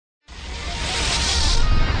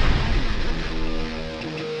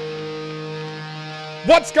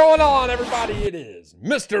What's going on, everybody? It is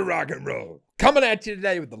Mr. Rock and Roll coming at you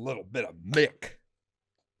today with a little bit of Mick,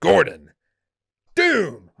 Gordon,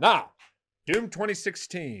 Doom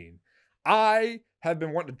 2016. I have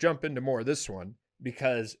been wanting to jump into more of this one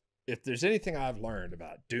because if there's anything I've learned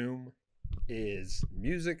about Doom is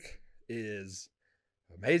music is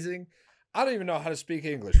amazing. I don't even know how to speak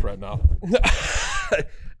English right now.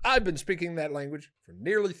 I've been speaking that language for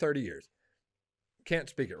nearly 30 years. Can't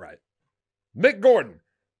speak it right. Mick Gordon,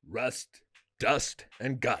 Rust, Dust,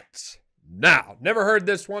 and Guts. Now, never heard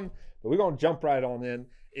this one, but we're going to jump right on in.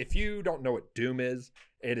 If you don't know what Doom is,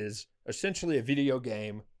 it is essentially a video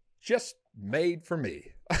game just made for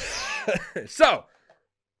me. So,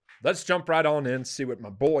 let's jump right on in, see what my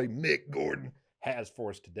boy Mick Gordon has for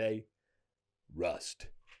us today. Rust,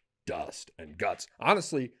 Dust, and Guts.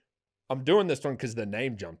 Honestly, I'm doing this one because the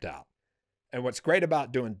name jumped out. And what's great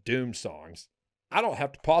about doing Doom songs, I don't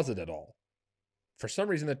have to pause it at all. For some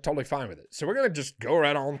reason, they're totally fine with it. So we're going to just go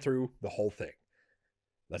right on through the whole thing.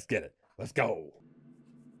 Let's get it. Let's go.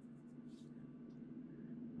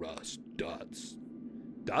 Rust, Dust,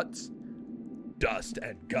 Dust,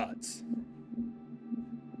 and Guts.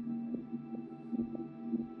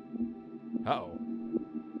 Uh-oh.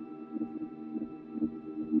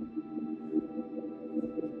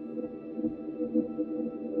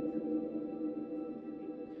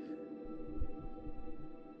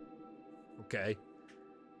 Okay.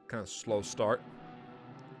 Kind of slow start.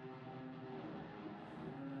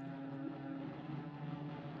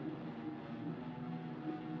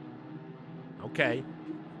 Okay.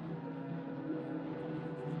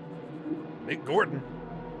 Mick Gordon.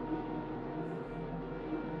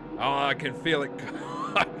 Oh, I can feel it.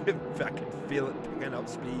 I can feel it picking up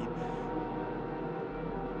speed.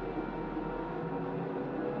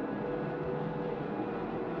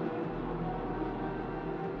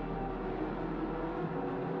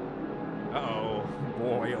 Uh-oh.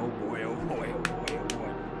 Boy, oh boy, oh boy, oh boy, oh boy.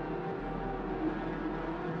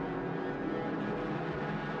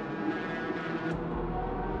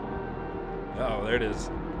 Oh, there it is.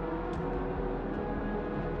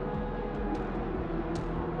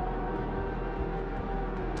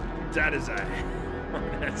 That is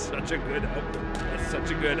that's such a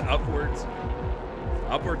good upwards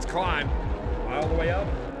climb. All the way up.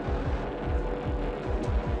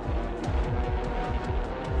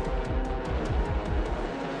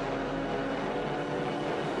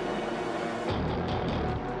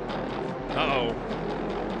 Uh-oh.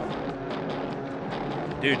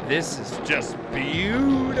 Dude, this is just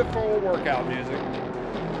beautiful workout music. I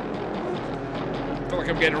feel like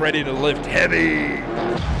I'm getting ready to lift heavy.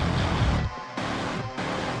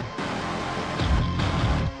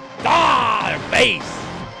 Ah, the bass.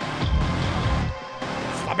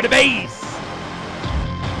 Stop at the bass.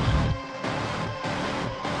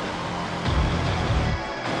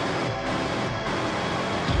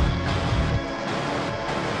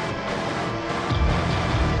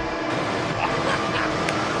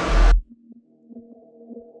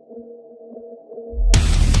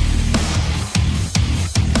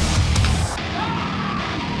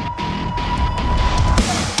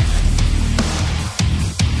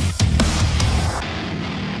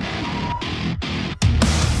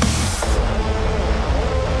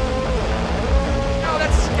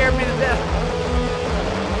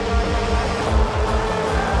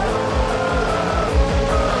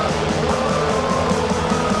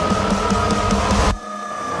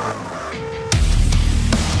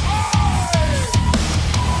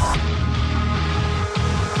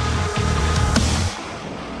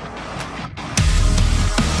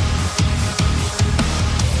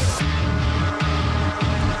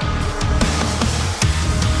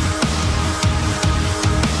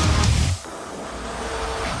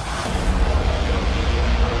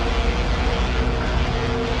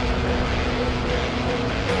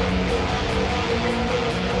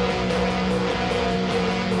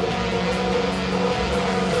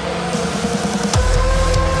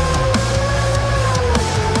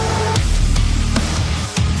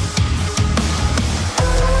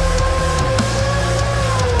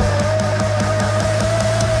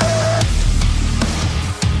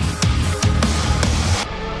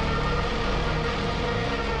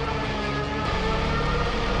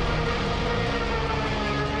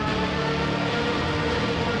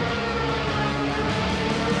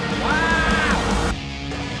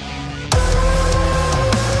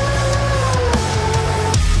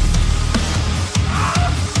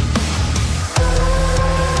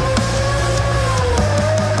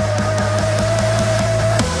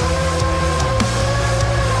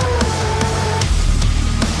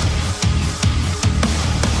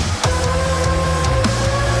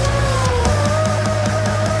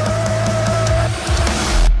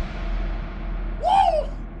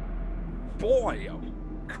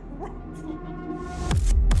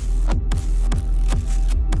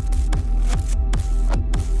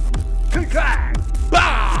 Click-clack!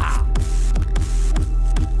 Bah!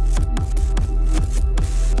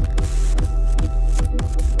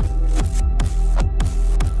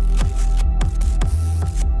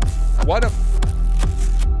 What a...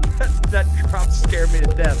 that drop scared me to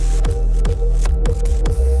death.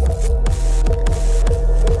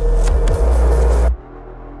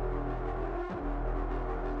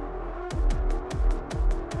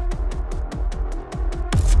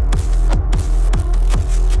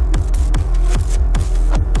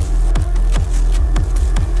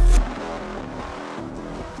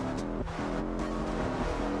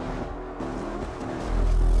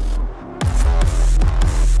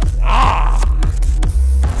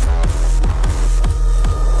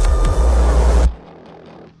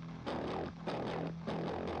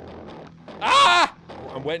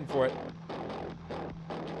 I'm waiting for it.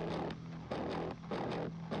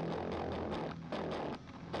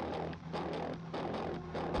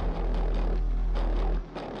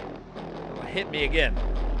 Hit me again.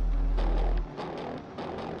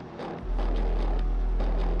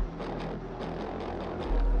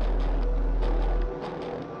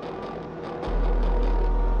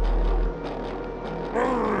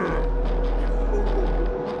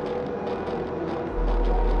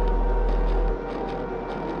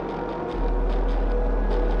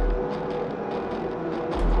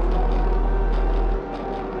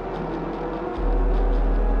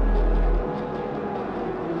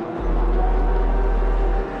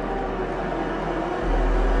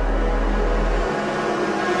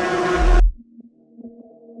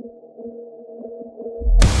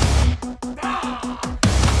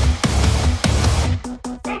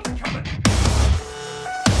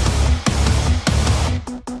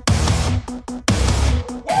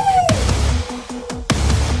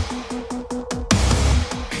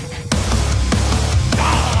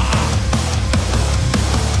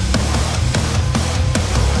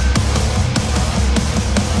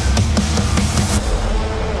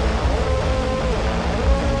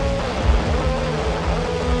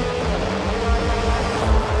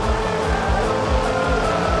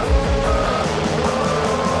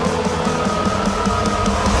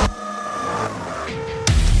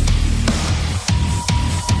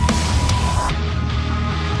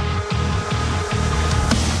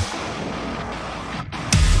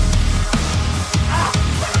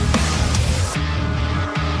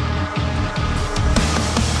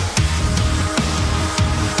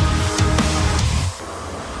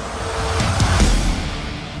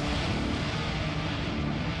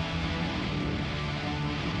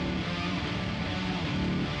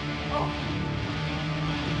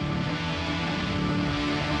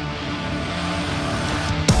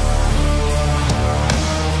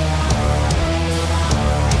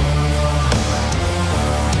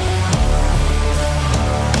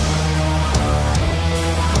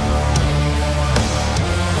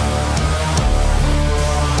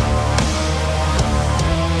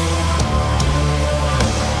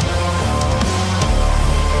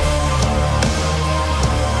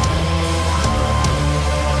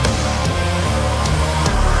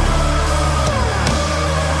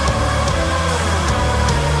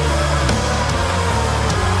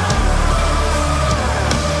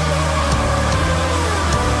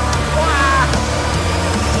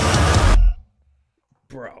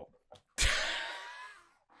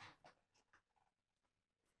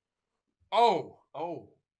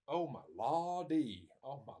 Oh my lordy.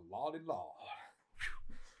 Oh my lordy lord.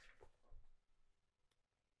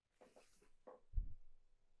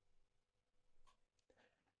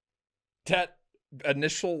 That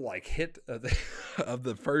initial like hit of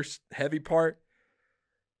the first heavy part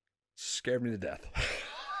scared me to death.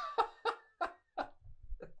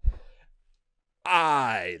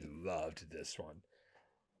 I loved this one.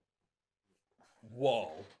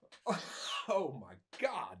 Whoa. Oh my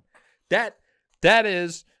God. That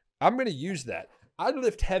is, I'm going to use that. I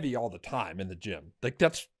lift heavy all the time in the gym. Like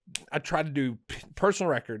I try to do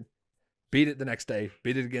personal record, beat it the next day,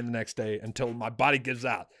 beat it again the next day until my body gives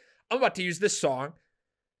out. I'm about to use this song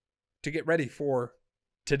to get ready for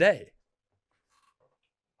today.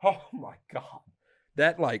 Oh my God.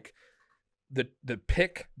 That like the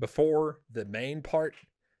pick before the main part,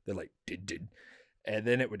 they're like did, and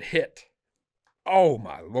then it would hit. Oh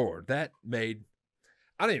my Lord. That made,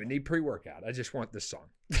 I don't even need pre-workout. I just want this song.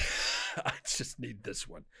 I just need this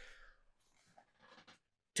one.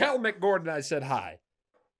 Tell Mick Gordon I said hi.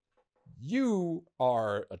 You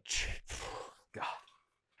are a God.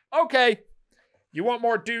 Okay. You want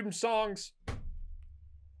more Doom songs?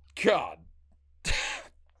 God.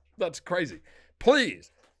 That's crazy.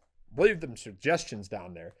 Please leave them suggestions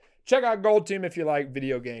down there. Check out Gold Team if you like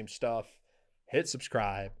video game stuff. Hit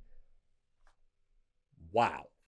subscribe. Wow.